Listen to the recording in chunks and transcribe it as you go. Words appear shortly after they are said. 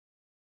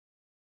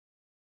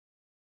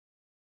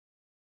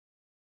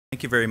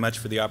Thank you very much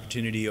for the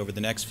opportunity over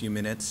the next few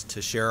minutes to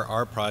share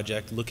our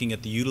project looking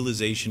at the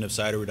utilization of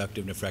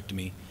cytoreductive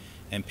nephrectomy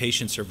and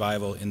patient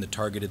survival in the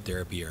targeted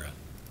therapy era.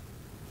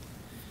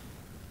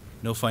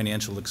 No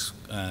financial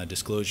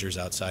disclosures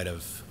outside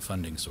of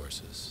funding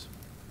sources.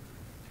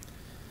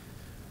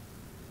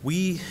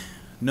 We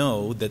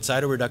know that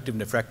cytoreductive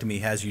nephrectomy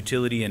has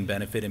utility and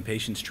benefit in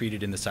patients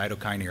treated in the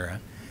cytokine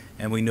era,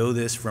 and we know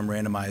this from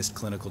randomized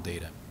clinical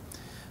data.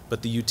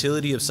 But the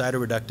utility of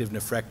cytoreductive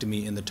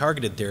nephrectomy in the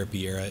targeted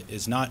therapy era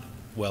is not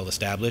well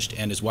established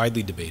and is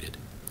widely debated.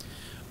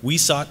 We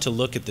sought to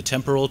look at the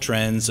temporal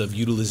trends of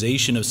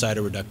utilization of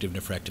cytoreductive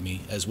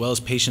nephrectomy as well as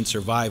patient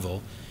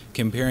survival,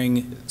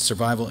 comparing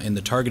survival in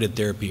the targeted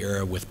therapy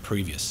era with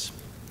previous.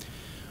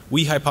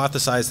 We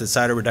hypothesized that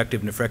cytoreductive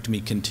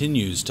nephrectomy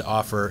continues to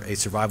offer a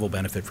survival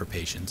benefit for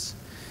patients.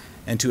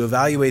 And to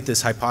evaluate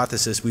this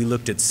hypothesis, we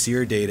looked at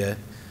SEER data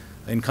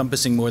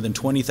encompassing more than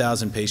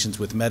 20,000 patients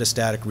with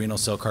metastatic renal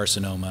cell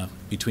carcinoma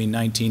between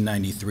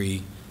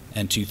 1993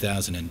 and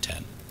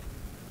 2010.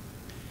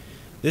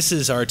 This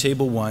is our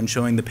Table 1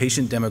 showing the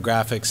patient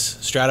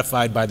demographics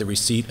stratified by the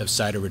receipt of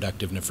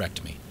cytoreductive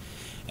nephrectomy.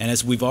 And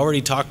as we've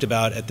already talked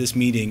about at this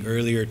meeting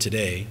earlier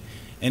today,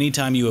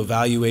 anytime you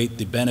evaluate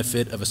the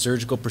benefit of a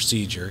surgical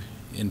procedure,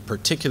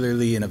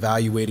 particularly in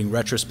evaluating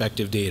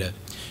retrospective data,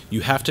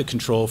 you have to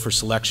control for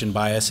selection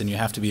bias and you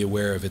have to be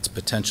aware of its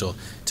potential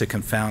to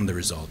confound the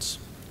results.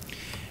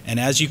 And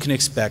as you can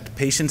expect,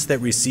 patients that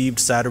received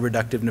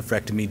cytoreductive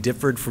nephrectomy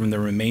differed from the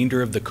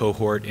remainder of the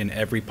cohort in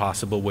every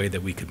possible way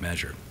that we could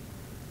measure.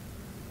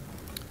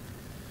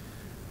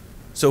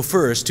 So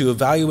first, to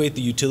evaluate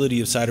the utility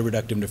of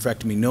cytoreductive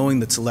nephrectomy, knowing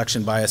that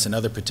selection bias and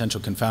other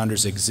potential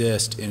confounders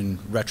exist in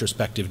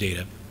retrospective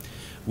data,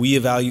 we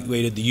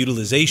evaluated the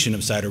utilization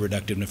of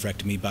cytoreductive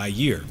nephrectomy by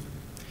year.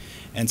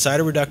 And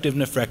cytoreductive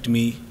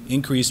nephrectomy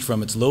increased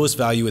from its lowest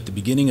value at the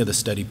beginning of the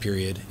study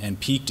period and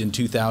peaked in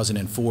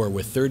 2004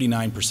 with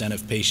 39%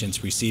 of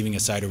patients receiving a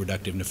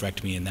cytoreductive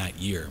nephrectomy in that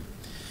year.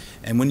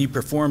 And when you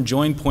perform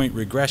join point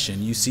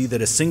regression, you see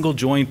that a single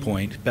join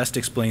point best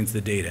explains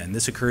the data, and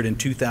this occurred in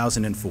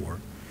 2004.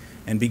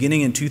 And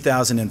beginning in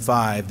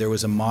 2005, there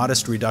was a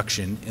modest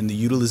reduction in the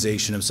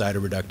utilization of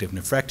cytoreductive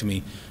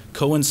nephrectomy,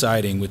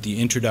 coinciding with the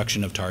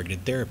introduction of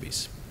targeted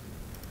therapies.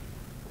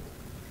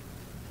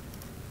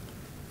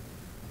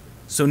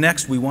 So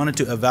next, we wanted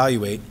to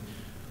evaluate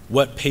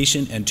what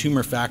patient and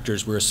tumor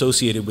factors were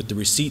associated with the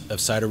receipt of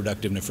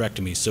cytoreductive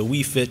nephrectomy. So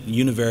we fit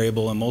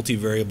univariable and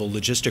multivariable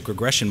logistic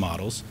regression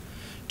models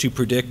to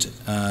predict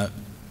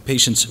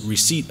patients'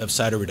 receipt of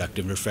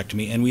cytoreductive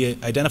nephrectomy, and we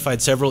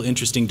identified several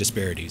interesting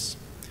disparities.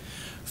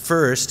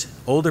 First,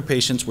 older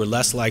patients were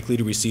less likely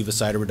to receive a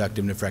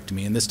cytoreductive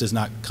nephrectomy, and this does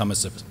not come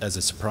as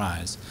a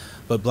surprise.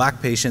 But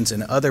Black patients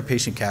and other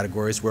patient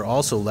categories were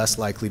also less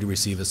likely to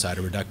receive a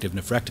cytoreductive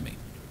nephrectomy.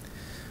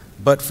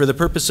 But for the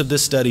purpose of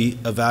this study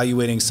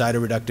evaluating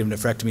cytoreductive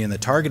nephrectomy in the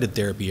targeted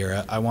therapy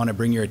era, I want to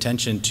bring your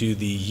attention to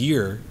the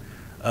year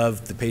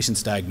of the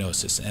patient's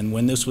diagnosis and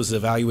when this was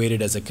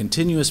evaluated as a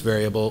continuous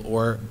variable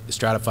or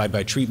stratified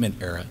by treatment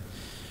era.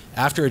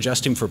 After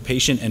adjusting for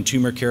patient and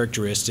tumor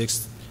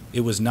characteristics,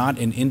 it was not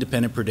an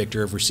independent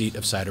predictor of receipt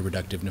of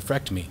cytoreductive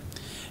nephrectomy.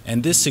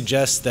 And this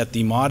suggests that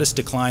the modest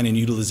decline in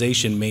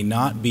utilization may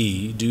not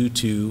be due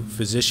to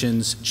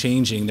physicians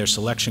changing their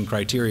selection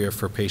criteria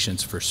for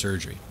patients for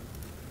surgery.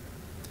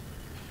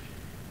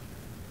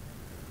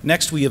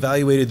 Next, we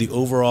evaluated the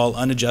overall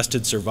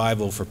unadjusted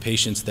survival for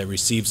patients that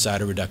received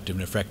cytoreductive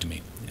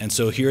nephrectomy. And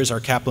so here's our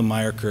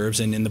Kaplan-Meier curves,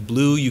 and in the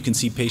blue you can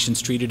see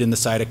patients treated in the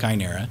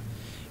cytokine era,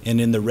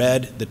 and in the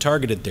red, the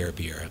targeted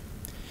therapy era.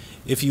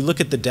 If you look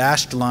at the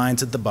dashed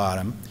lines at the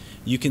bottom,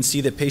 you can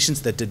see that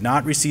patients that did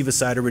not receive a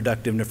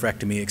cytoreductive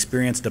nephrectomy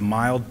experienced a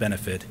mild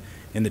benefit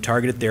in the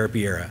targeted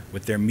therapy era,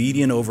 with their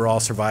median overall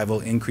survival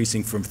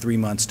increasing from 3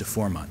 months to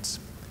 4 months.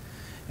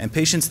 And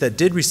patients that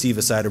did receive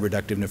a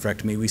cytoreductive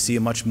nephrectomy, we see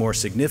a much more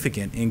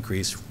significant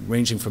increase,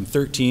 ranging from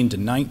 13 to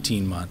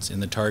 19 months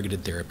in the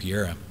targeted therapy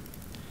era.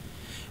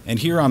 And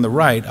here on the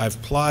right, I've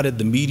plotted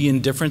the median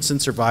difference in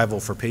survival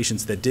for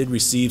patients that did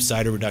receive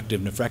cytoreductive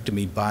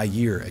nephrectomy by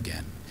year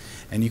again.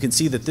 And you can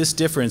see that this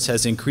difference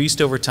has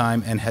increased over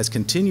time and has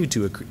continued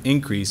to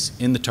increase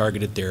in the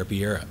targeted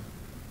therapy era.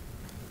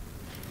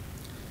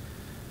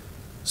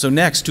 So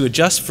next, to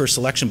adjust for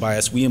selection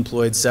bias, we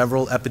employed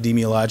several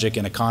epidemiologic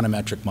and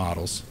econometric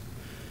models.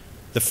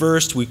 The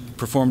first, we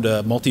performed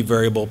a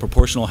multivariable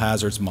proportional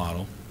hazards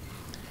model,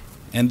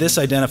 and this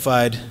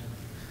identified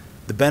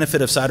the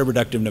benefit of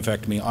cytoreductive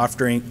nephrectomy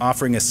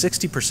offering a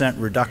 60%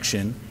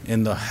 reduction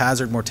in the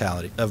hazard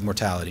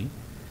mortality,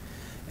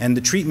 and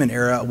the treatment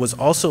era was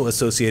also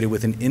associated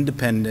with an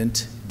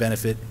independent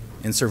benefit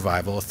in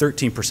survival, a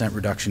 13%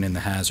 reduction in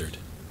the hazard.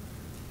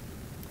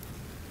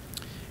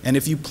 And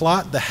if you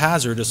plot the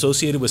hazard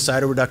associated with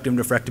cytoreductive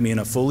nephrectomy in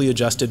a fully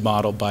adjusted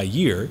model by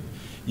year,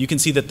 you can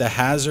see that the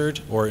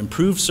hazard or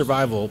improved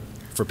survival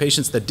for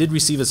patients that did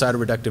receive a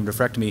cytoreductive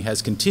nephrectomy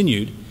has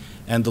continued,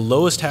 and the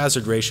lowest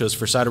hazard ratios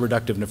for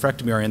cytoreductive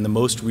nephrectomy are in the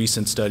most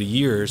recent study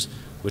years,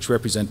 which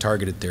represent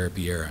targeted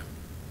therapy era.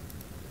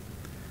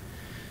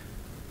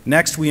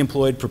 Next, we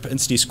employed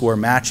propensity score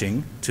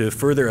matching to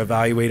further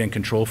evaluate and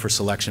control for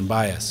selection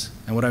bias.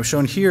 And what I've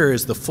shown here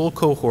is the full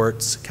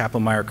cohort's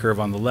Kaplan-Meier curve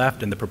on the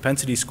left and the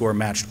propensity score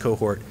matched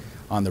cohort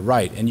on the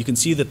right. And you can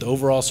see that the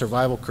overall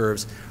survival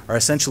curves are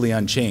essentially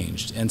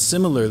unchanged. And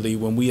similarly,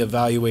 when we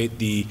evaluate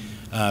the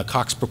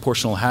Cox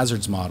proportional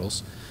hazards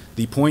models,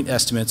 the point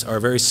estimates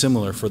are very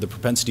similar for the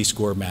propensity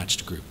score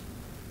matched group.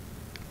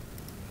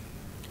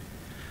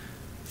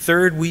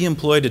 Third, we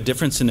employed a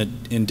difference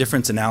in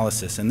difference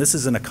analysis, and this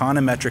is an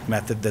econometric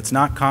method that's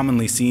not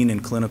commonly seen in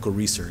clinical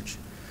research,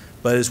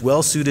 but is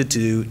well suited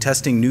to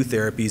testing new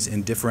therapies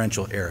in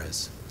differential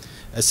eras.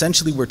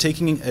 Essentially, we're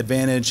taking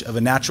advantage of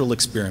a natural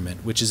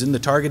experiment, which is in the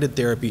targeted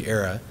therapy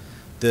era,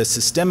 the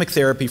systemic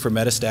therapy for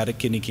metastatic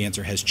kidney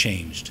cancer has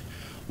changed,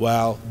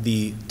 while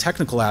the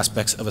technical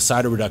aspects of a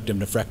cytoreductive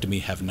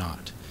nephrectomy have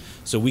not.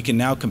 So we can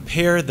now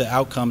compare the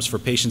outcomes for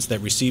patients that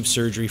receive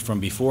surgery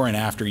from before and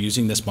after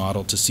using this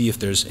model to see if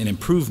there's an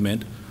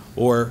improvement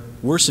or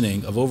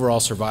worsening of overall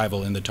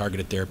survival in the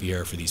targeted therapy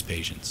era for these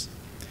patients.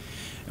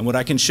 And what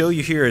I can show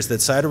you here is that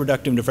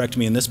cytoreductive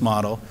nephrectomy in this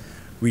model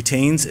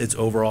retains its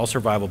overall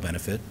survival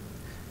benefit,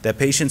 that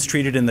patients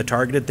treated in the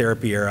targeted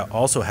therapy era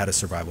also had a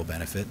survival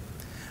benefit,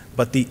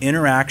 but the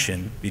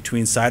interaction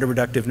between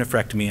cytoreductive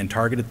nephrectomy and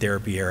targeted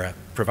therapy era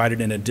provided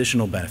an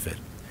additional benefit.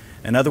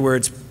 In other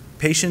words,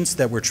 patients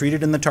that were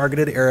treated in the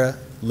targeted era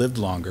lived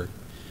longer.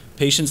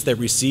 Patients that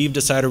received a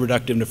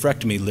cytoreductive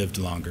nephrectomy lived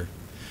longer.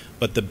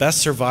 But the best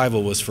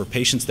survival was for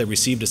patients that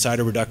received a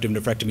cytoreductive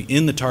nephrectomy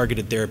in the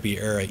targeted therapy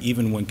era,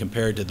 even when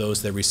compared to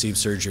those that received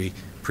surgery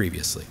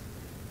previously.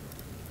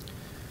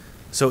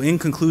 So in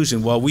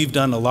conclusion, while we've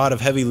done a lot of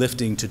heavy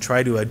lifting to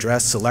try to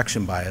address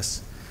selection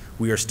bias,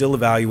 we are still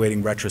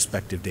evaluating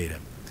retrospective data.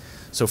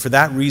 So for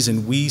that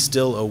reason, we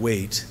still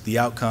await the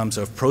outcomes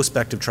of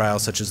prospective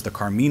trials such as the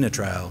Carmina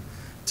trial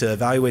to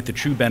evaluate the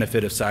true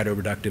benefit of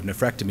cytoreductive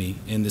nephrectomy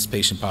in this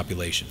patient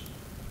population.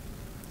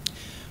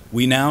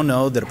 We now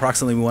know that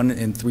approximately 1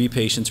 in 3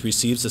 patients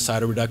receives a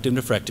cytoreductive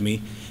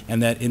nephrectomy,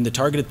 and that in the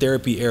targeted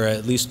therapy era,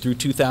 at least through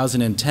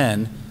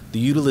 2010, the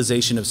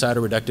utilization of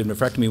cytoreductive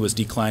nephrectomy was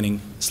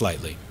declining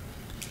slightly.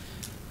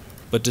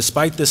 But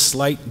despite this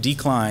slight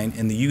decline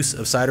in the use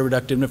of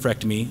cytoreductive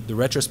nephrectomy, the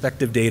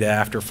retrospective data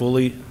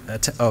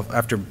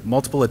after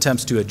multiple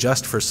attempts to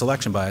adjust for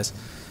selection bias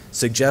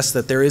suggests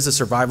that there is a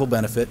survival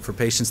benefit for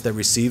patients that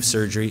receive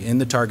surgery in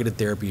the targeted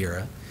therapy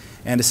era,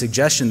 and a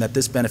suggestion that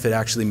this benefit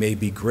actually may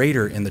be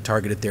greater in the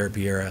targeted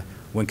therapy era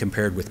when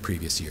compared with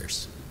previous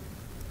years.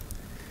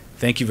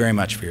 Thank you very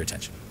much for your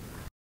attention.